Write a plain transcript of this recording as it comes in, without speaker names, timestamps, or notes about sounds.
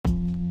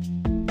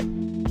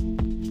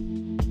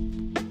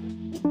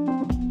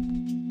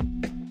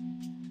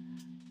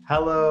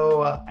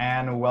Hello,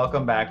 and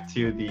welcome back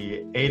to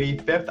the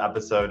 85th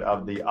episode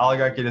of the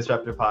Oligarchy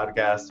Disruptor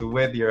podcast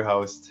with your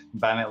host,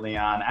 Bennett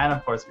Leon. And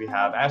of course, we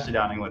have Ashley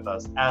Downing with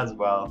us as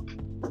well.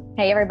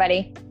 Hey,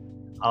 everybody.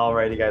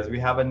 Alrighty, guys,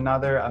 we have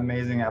another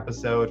amazing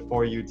episode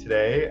for you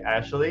today.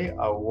 Ashley,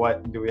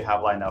 what do we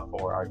have lined up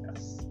for our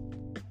guests?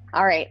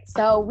 All right,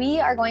 so we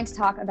are going to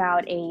talk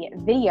about a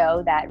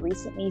video that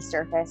recently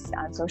surfaced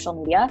on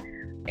social media.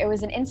 It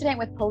was an incident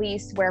with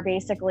police where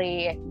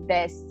basically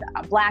this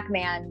black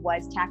man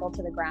was tackled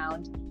to the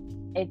ground.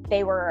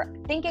 They were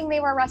thinking they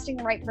were arresting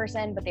the right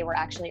person, but they were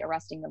actually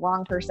arresting the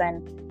wrong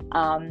person.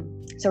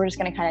 So we're just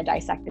going to kind of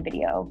dissect the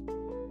video.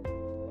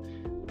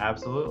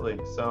 Absolutely.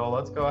 So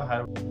let's go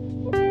ahead.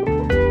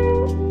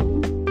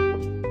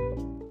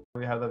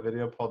 We have the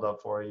video pulled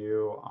up for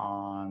you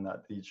on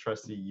the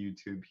trusty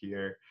YouTube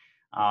here.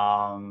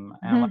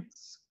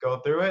 Let's go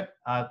through it.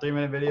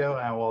 3-minute video,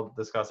 and we'll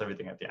discuss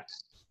everything at the end.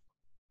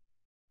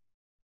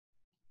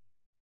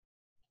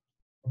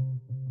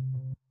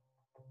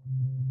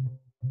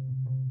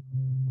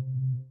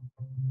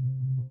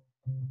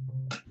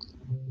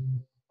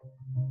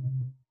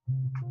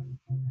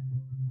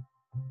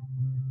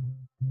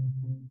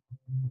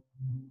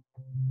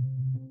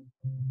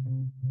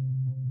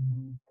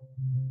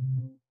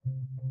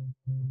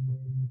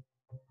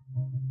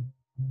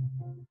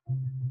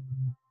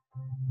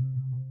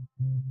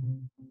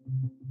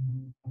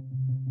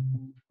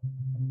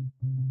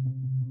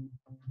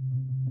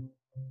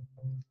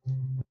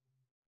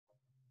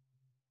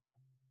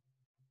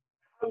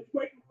 I was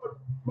waiting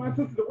for my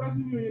sister to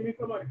Western Union me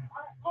somebody.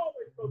 I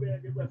always go there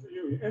and get Western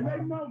Union, and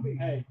they know me.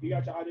 Hey, you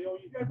got your ID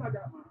on you? Yes, I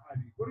got my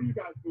ID. What are you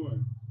guys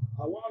doing?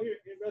 We're out here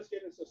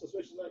investigating some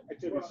suspicious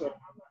activity, Well, sir.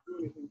 I'm not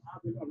doing anything.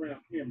 I've been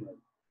around cameras,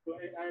 so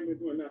I ain't been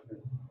doing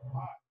nothing.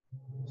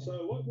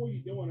 So what were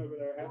you doing over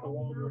there at the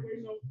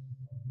Walgreens?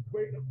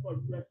 Waiting for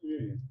Western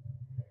Union.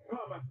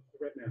 Call my sister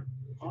right now.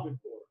 She's in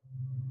Florida.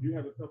 You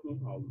have a cell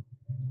phone, call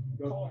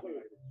her.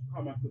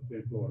 Call my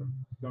sister in Florida.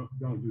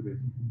 Don't do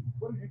this.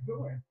 What are you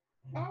doing?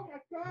 Oh my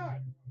God!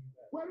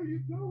 What are you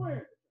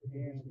doing?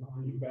 Hands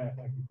behind your back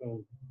like you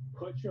told.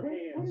 Put your What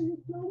are hands. you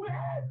doing?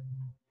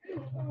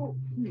 Oh,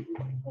 please.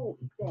 Oh,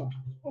 God.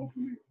 Oh,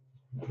 please.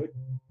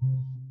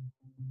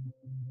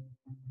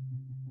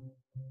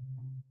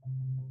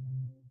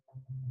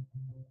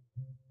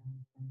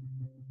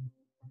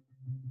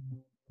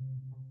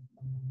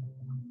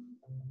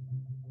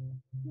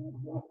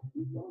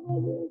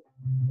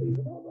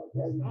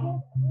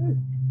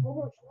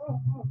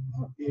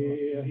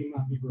 Yeah, he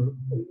might be broke.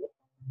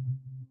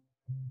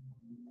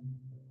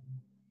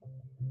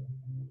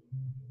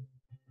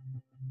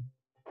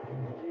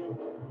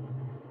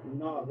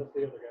 No, that's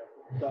the other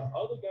guy. The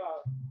other guy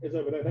is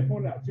over there. They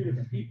pointed out two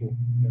different people.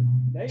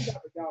 They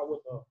got the guy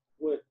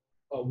with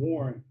a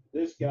warrant.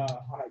 This guy,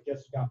 I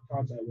just got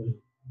contact with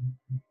him.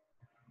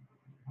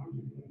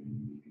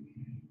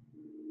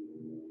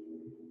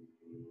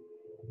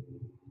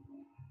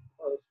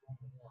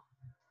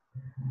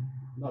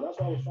 No, that's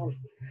what I was trying to.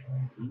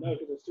 No,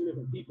 because it's two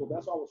different people.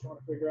 That's what I was trying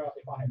to figure out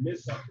if I had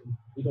missed something.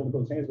 He's gonna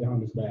put his hands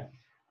behind his back.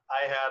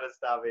 I had to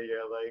stop it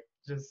here. Like,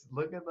 just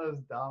look at those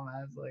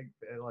dumbass,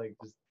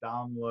 just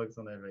dumb looks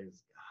on their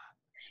face.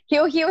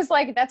 He was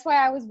like, that's why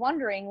I was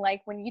wondering,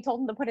 like, when you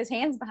told him to put his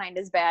hands behind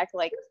his back,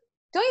 like,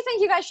 don't you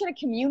think you guys should have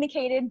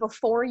communicated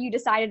before you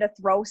decided to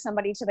throw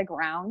somebody to the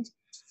ground?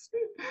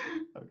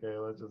 Okay,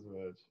 let's just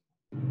switch.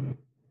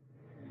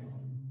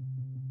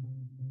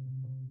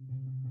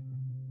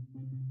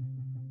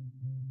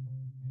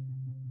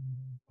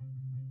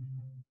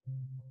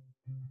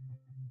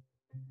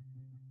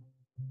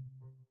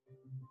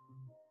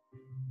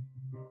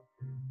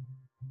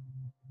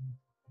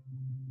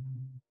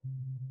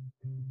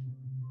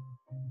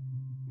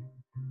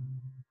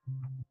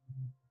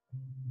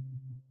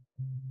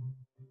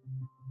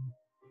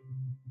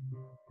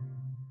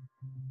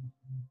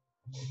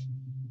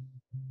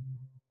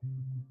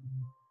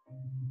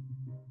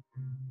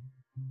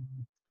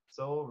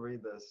 So we'll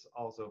read this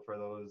also for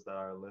those that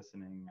are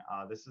listening.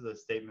 This is a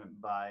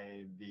statement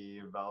by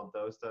the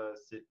Valdosta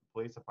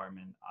Police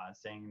Department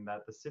saying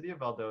that the city of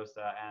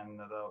Valdosta and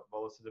the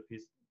Valdosta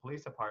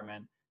Police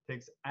Department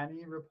takes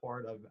any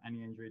report of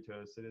any injury to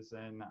a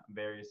citizen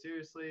very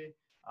seriously,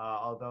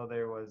 although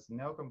there was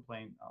no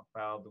complaint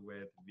filed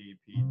with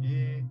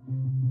VPD.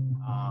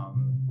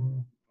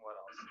 What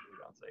else did we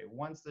got to say?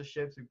 Once the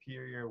ship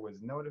superior was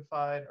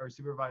notified, or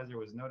supervisor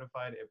was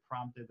notified, it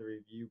prompted the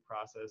review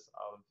process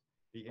of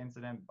the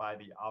incident by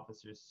the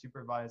officer's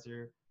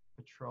supervisor,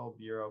 Patrol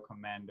Bureau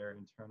Commander,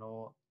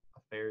 Internal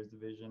Affairs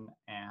Division,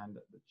 and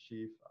the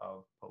Chief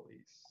of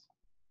Police.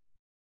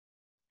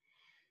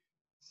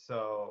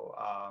 So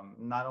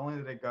not only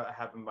did it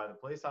happen by the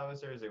police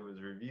officers, it was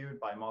reviewed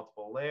by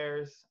multiple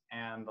layers,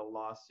 and the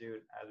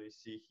lawsuit, as we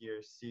see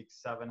here, seeks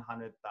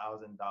 $700,000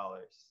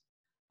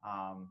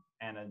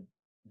 and a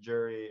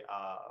jury,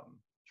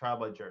 trial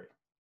by jury.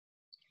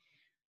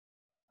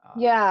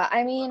 Yeah,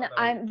 I mean,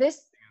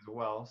 as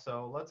well.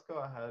 So let's go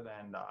ahead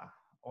and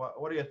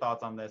what are your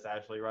thoughts on this,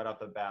 Ashley, right off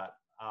the bat?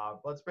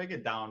 let's break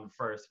it down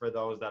first for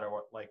those that are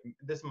like,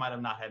 this might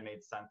have not have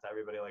made sense to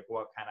everybody, like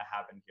what kind of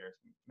happened here.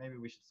 So maybe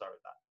we should start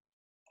with that.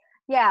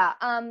 Yeah,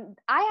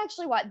 I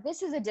actually watched,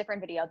 this is a different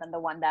video than the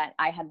one that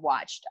I had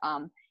watched.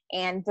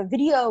 And the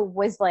video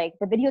was like,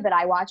 the video that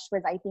I watched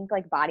was, I think,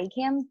 like body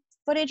cam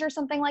footage or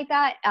something like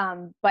that.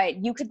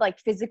 But you could like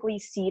physically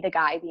see the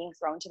guy being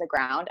thrown to the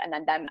ground and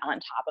then them on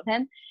top of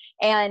him.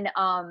 And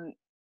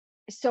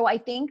so I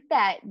think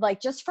that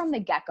like just from the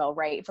get-go,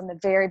 right, from the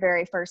very,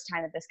 very first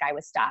time that this guy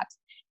was stopped,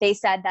 they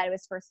said that it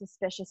was for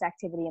suspicious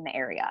activity in the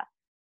area.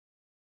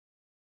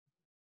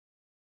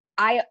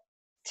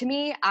 To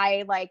me,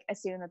 I like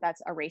assume that that's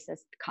a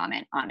racist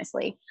comment,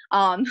 honestly.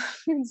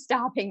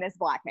 Stopping this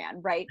black man,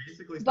 right?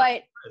 Basically,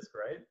 but risk,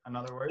 right? In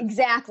other words.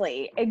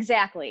 Exactly.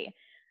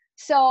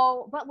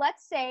 So, but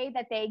let's say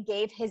that they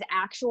gave his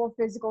actual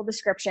physical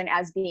description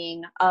as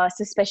being a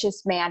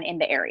suspicious man in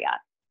the area.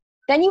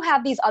 Then you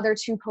have these other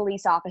two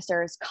police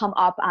officers come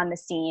up on the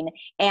scene,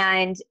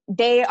 and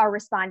they are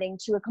responding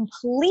to a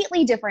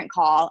completely different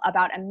call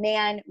about a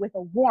man with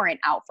a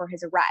warrant out for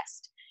his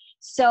arrest.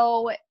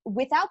 So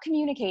without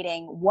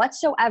communicating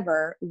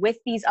whatsoever with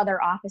these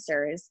other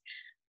officers,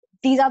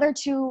 these other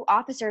two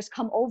officers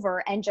come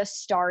over and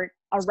just start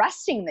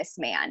arresting this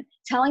man,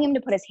 telling him to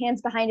put his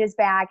hands behind his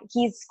back.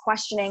 He's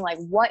questioning like,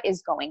 what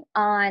is going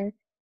on?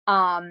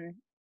 And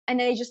then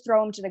they just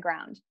throw him to the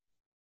ground.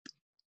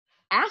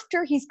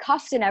 After he's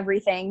cuffed and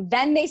everything,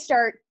 then they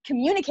start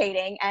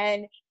communicating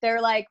and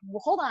they're like,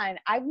 well, hold on,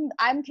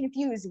 I'm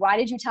confused. Why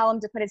did you tell him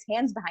to put his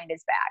hands behind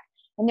his back?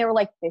 And they were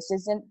like, this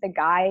isn't the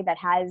guy that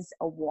has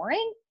a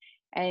warrant?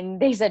 And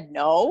they said,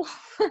 no.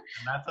 And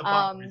that's the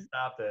point we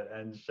stopped it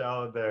and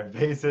showed their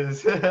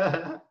faces.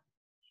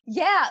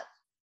 Yeah.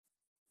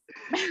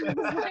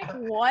 Like,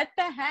 what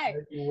the heck?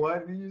 Like,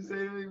 what did you say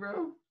to me,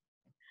 bro?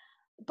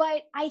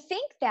 But I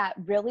think that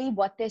really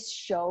what this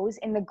shows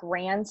in the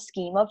grand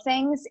scheme of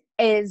things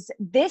is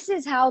this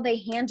is how they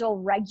handle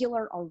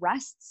regular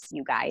arrests,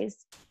 you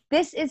guys.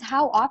 This is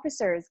how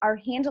officers are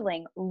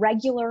handling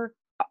regular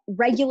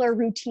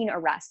routine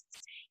arrests.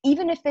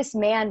 Even if this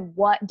man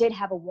did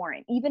have a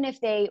warrant, even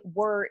if they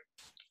were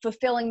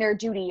fulfilling their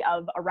duty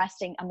of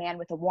arresting a man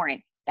with a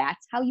warrant,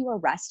 that's how you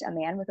arrest a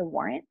man with a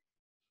warrant.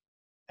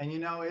 And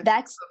it's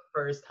that's the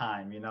first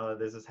time, that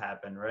this has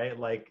happened, right?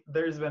 Like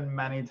there's been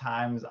many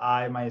times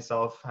I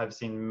myself have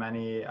seen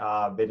many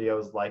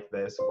videos like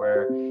this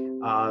where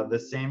the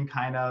same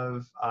kind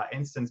of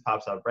instance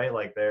pops up, right?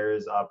 Like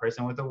there's a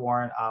person with a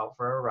warrant out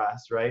for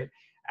arrest, right?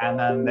 And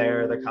then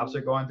the cops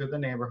are going through the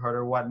neighborhood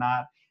or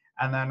whatnot.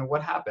 And then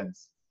what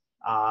happens?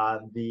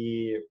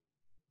 The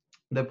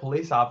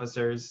police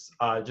officers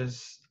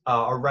just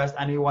arrest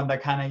anyone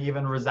that kind of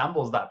even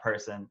resembles that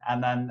person.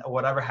 And then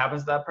whatever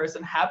happens to that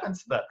person happens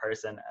to that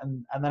person.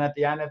 And then at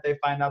the end, if they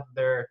find out that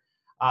they're,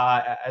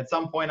 at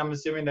some point, I'm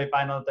assuming they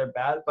find out that they're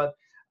bad, but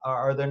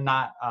or they're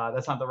not,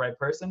 that's not the right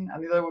person.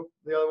 And the other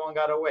one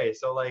got away.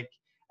 So like,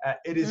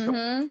 it is,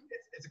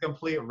 it's a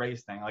complete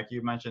race thing. Like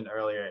you mentioned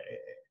earlier,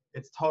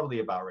 it's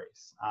totally about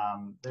race.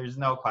 There's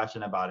no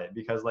question about it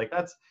because like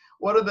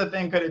what other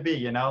thing could it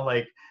be?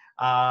 Like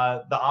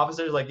the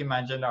officers, like you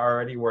mentioned, are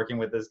already working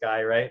with this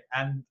guy, right?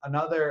 And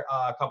another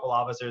couple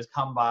officers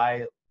come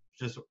by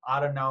just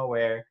out of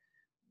nowhere,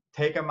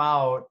 take him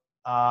out,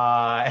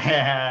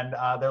 and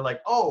they're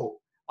like, oh,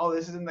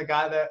 this isn't the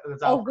guy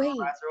that's out for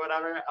arrest or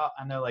whatever.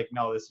 And they're like,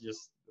 no, this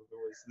is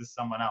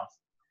someone else.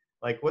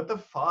 Like, what the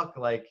fuck?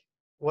 Like,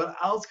 what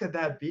else could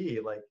that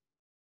be? Like,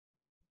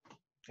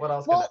 what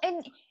else? Well,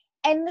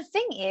 and the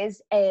thing is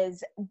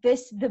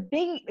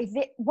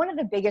one of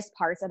the biggest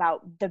parts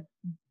about the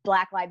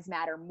Black Lives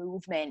Matter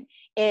movement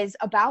is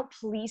about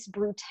police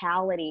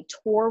brutality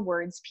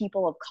towards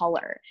people of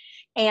color.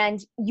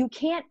 And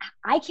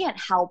I can't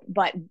help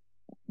but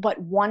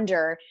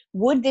wonder,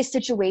 would this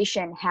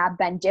situation have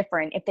been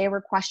different if they were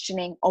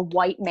questioning a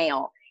white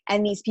male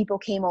and these people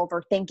came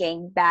over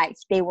thinking that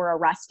they were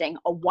arresting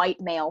a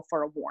white male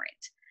for a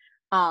warrant?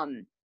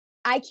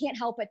 I can't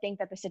help but think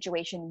that the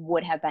situation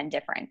would have been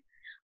different.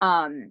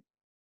 And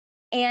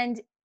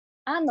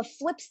on the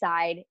flip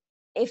side,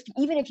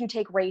 even if you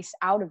take race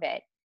out of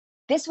it,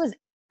 this was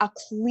a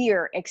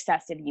clear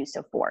excessive use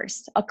of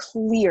force. I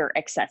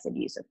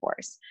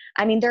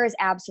mean, there is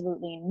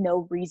absolutely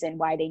no reason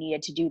why they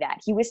needed to do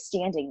that. He was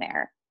standing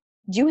there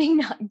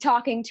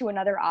talking to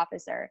another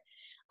officer.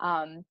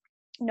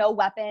 No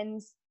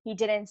weapons. He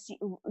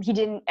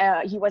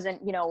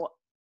wasn't,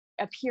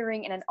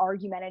 appearing in an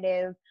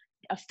argumentative,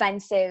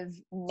 offensive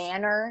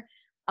manner.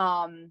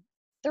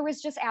 There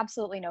was just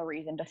absolutely no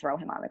reason to throw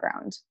him on the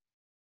ground.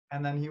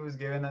 And then he was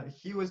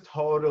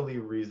totally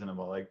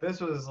reasonable. Like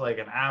this was like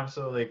an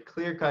absolutely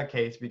clear-cut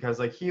case because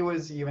like he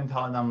was even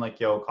telling them like,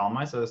 yo, call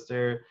my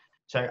sister,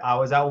 check, I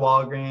was at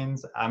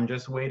Walgreens, I'm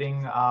just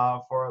waiting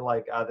for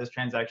like this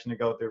transaction to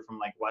go through from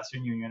like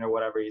Western Union or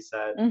whatever he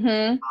said.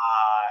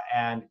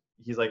 And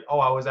he's like, oh,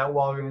 I was at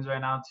Walgreens right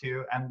now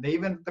too. And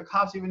the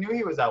cops even knew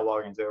he was at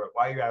Walgreens. They were like,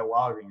 why are you at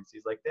Walgreens?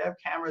 He's like, they have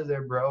cameras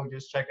there, bro,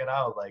 just check it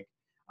out. Like,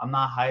 I'm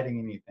not hiding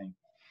anything.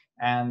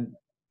 And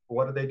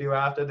what did they do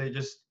after? They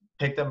just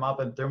picked him up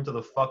and threw him to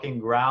the fucking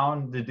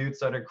ground. The dude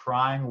started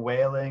crying,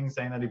 wailing,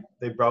 saying that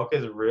they broke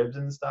his ribs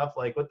and stuff.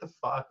 Like, what the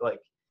fuck? Like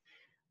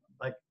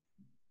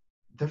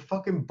they're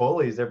fucking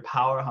bullies. They're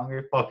power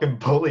hungry fucking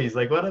bullies.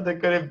 Like, what are they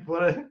gonna?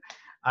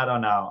 I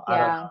don't know. I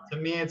don't know. To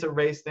me, it's a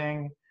race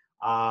thing,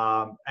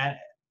 and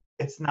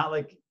it's not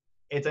like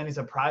it's any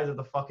surprise that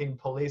the fucking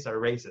police are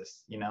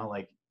racist. You know,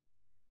 like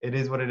it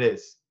is what it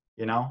is.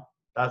 You know,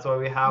 that's why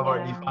we have our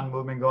defund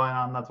movement going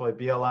on. That's why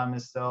BLM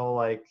is still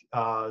like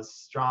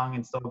strong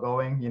and still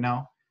going. You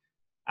know,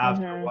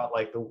 after what,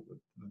 like the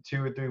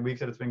 2 or 3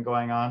 weeks that it's been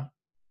going on.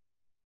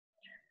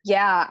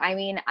 Yeah, I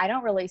mean, I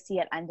don't really see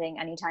it ending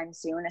anytime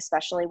soon,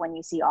 especially when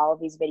you see all of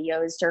these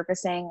videos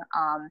surfacing.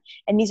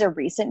 And these are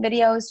recent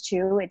videos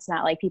too. It's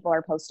not like people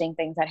are posting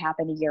things that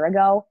happened a year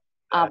ago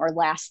or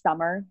last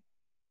summer.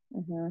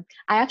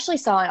 I actually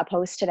saw a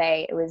post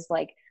today. It was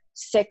like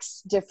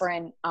 6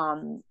 different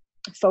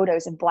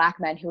photos of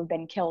Black men who have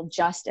been killed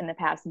just in the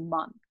past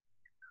month.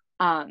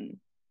 And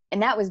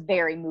that was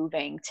very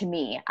moving to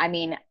me. I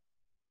mean,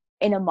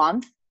 in a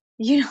month,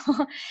 you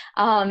know,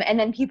 and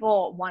then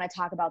people want to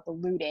talk about the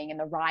looting and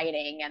the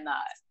rioting and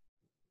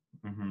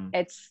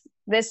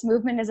this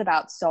movement is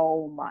about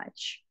so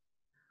much.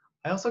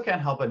 I also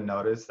can't help but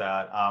notice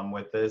that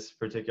with this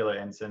particular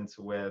instance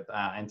with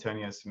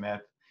Antonio Smith,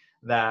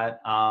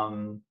 that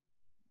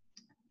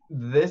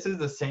this is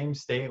the same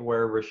state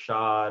where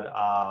Rashad,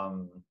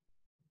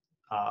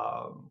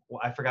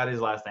 I forgot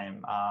his last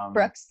name.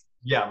 Brooks?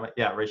 Yeah,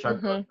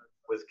 Rashad Brooks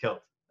was killed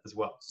as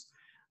well.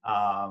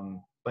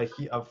 But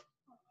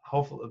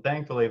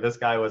thankfully, this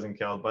guy wasn't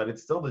killed, but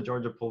it's still the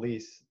Georgia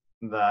police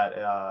that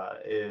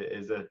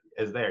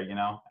is there, you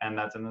know, and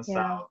that's in the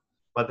South.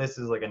 But this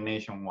is like a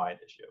nationwide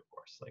issue, of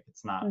course. Like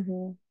it's not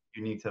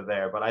unique to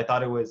there. But I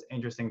thought it was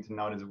interesting to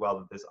note as well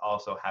that this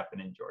also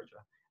happened in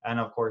Georgia. And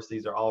of course,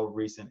 these are all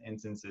recent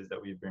instances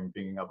that we've been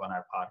bringing up on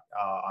our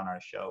on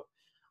our show.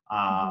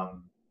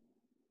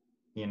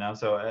 You know,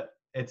 so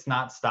it's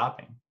not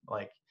stopping.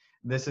 Like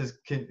this is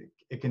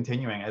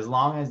continuing. As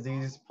long as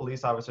these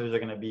police officers are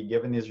going to be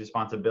given these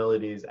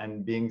responsibilities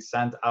and being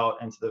sent out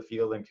into the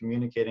field and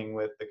communicating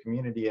with the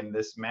community in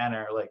this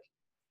manner, like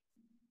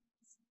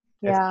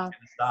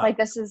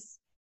this is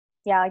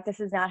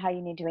not how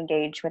you need to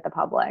engage with the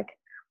public.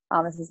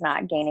 This is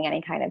not gaining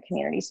any kind of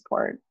community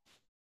support.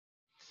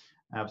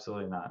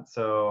 Absolutely not.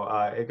 So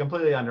it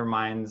completely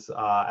undermines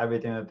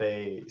everything that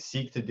they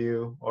seek to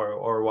do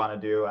or want to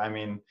do. I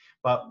mean,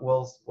 but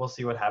we'll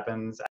see what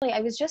happens.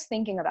 I was just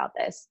thinking about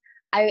this.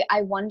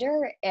 I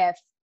wonder if,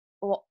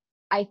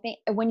 I think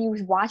when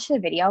you watch the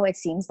video, it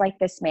seems like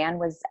this man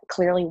was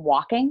clearly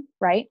walking,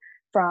 right,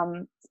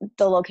 from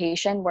the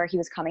location where he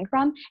was coming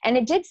from. And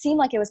it did seem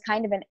like it was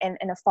kind of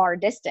in a far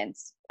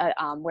distance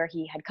where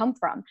he had come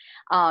from.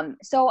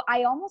 So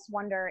I almost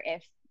wonder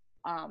if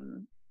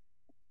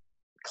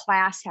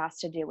class has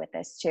to do with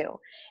this too.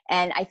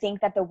 And I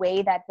think that the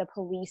way that the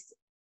police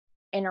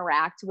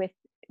interact with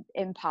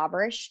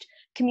impoverished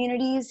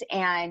communities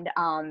and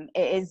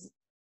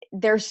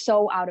they're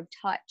so out of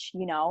touch,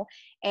 you know,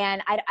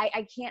 and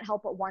I can't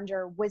help but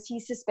wonder, was he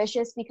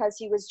suspicious because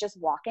he was just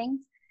walking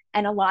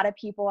and a lot of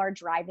people are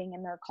driving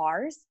in their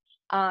cars?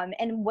 And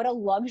what a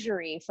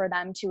luxury for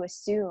them to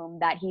assume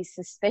that he's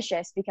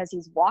suspicious because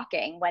he's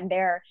walking when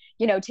they're,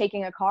 you know,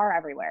 taking a car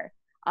everywhere.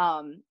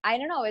 I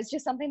don't know. It's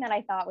just something that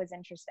I thought was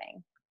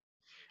interesting.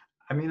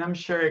 I mean, I'm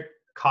sure it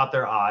caught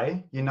their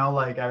eye, you know,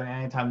 like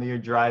anytime that you're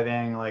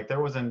driving, like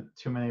there wasn't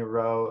too many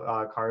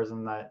cars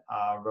in that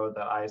road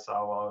that I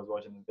saw while I was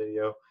watching the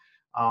video.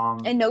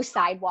 And no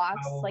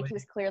sidewalks, like he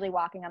was clearly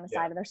walking on the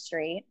side of the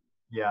street.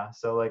 Yeah,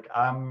 so like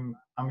I'm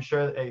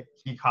sure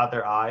he caught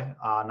their eye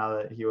now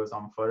that he was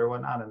on foot or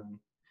whatnot,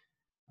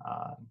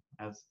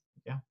 and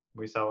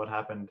we saw what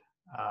happened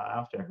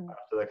after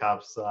the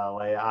cops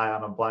lay eye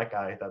on a Black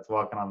guy that's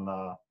walking on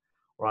the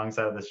wrong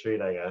side of the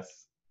street, I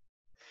guess.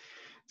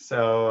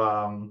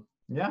 So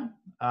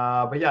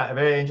but yeah, a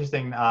very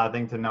interesting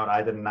thing to note.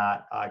 I did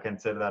not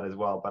consider that as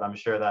well, but I'm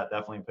sure that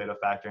definitely played a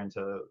factor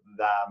into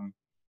them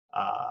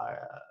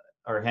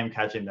or him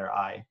catching their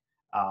eye.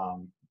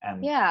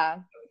 And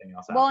everything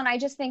else. Well, and I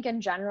just think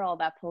in general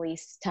that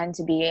police tend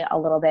to be a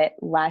little bit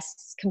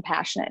less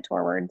compassionate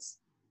towards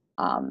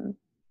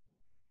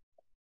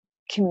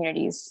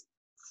communities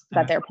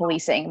that they're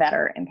policing that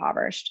are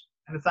impoverished.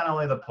 And it's not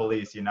only the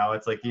police, you know,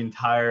 it's like the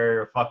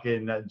entire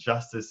fucking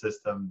justice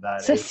system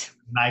that is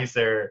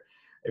nicer,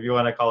 if you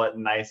want to call it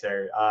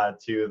nicer,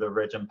 to the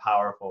rich and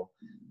powerful.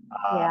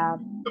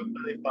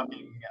 Completely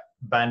fucking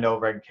bend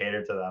over and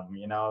cater to them,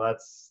 you know.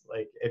 That's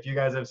like, if you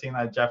guys have seen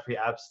that Jeffrey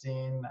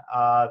Epstein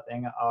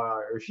thing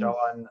or show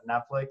on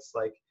Netflix,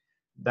 like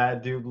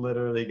that dude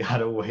literally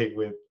got away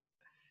with,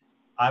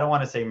 I don't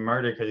want to say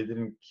murder because he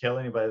didn't kill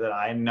anybody that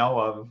I know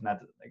of,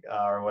 not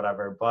or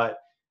whatever, but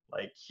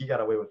like he got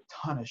away with a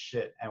ton of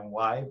shit. And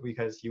why?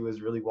 Because he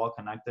was really well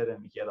connected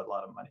and he had a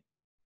lot of money.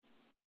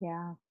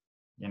 Yeah.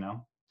 You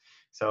know?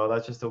 So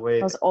that's just the way.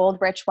 Those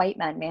old rich white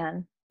men,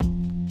 man.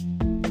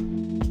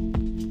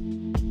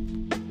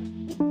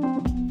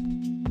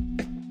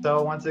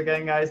 So once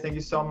again, guys, thank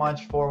you so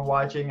much for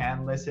watching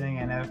and listening.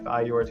 And if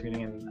you are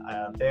tuning in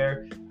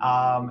there,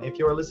 if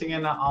you are listening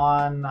in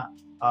on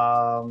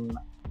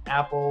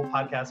Apple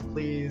Podcasts,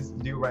 please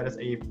do write us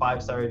a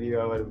 5-star review.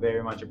 I would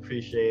very much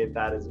appreciate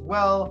that as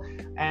well.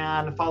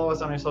 And follow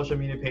us on our social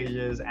media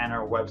pages and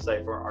our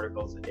website for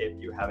articles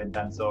if you haven't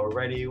done so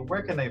already.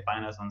 Where can they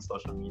find us on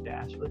social media,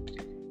 Ashley?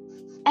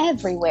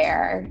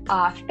 Everywhere.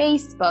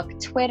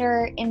 Facebook,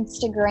 Twitter,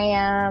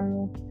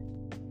 Instagram,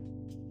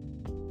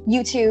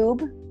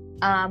 YouTube.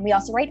 We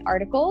also write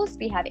articles.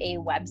 We have a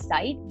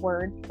website,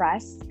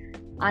 WordPress,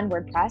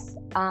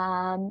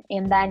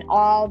 and then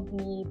all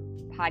the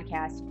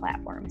podcast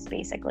platforms,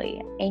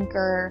 basically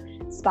Anchor,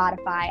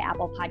 Spotify,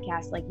 Apple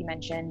Podcasts, like you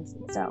mentioned.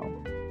 So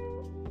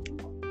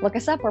look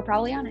us up. We're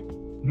probably on it.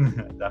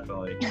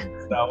 Definitely.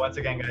 So once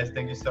again, guys,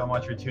 thank you so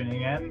much for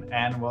tuning in,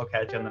 and we'll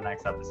catch you on the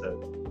next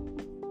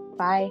episode.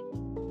 Bye.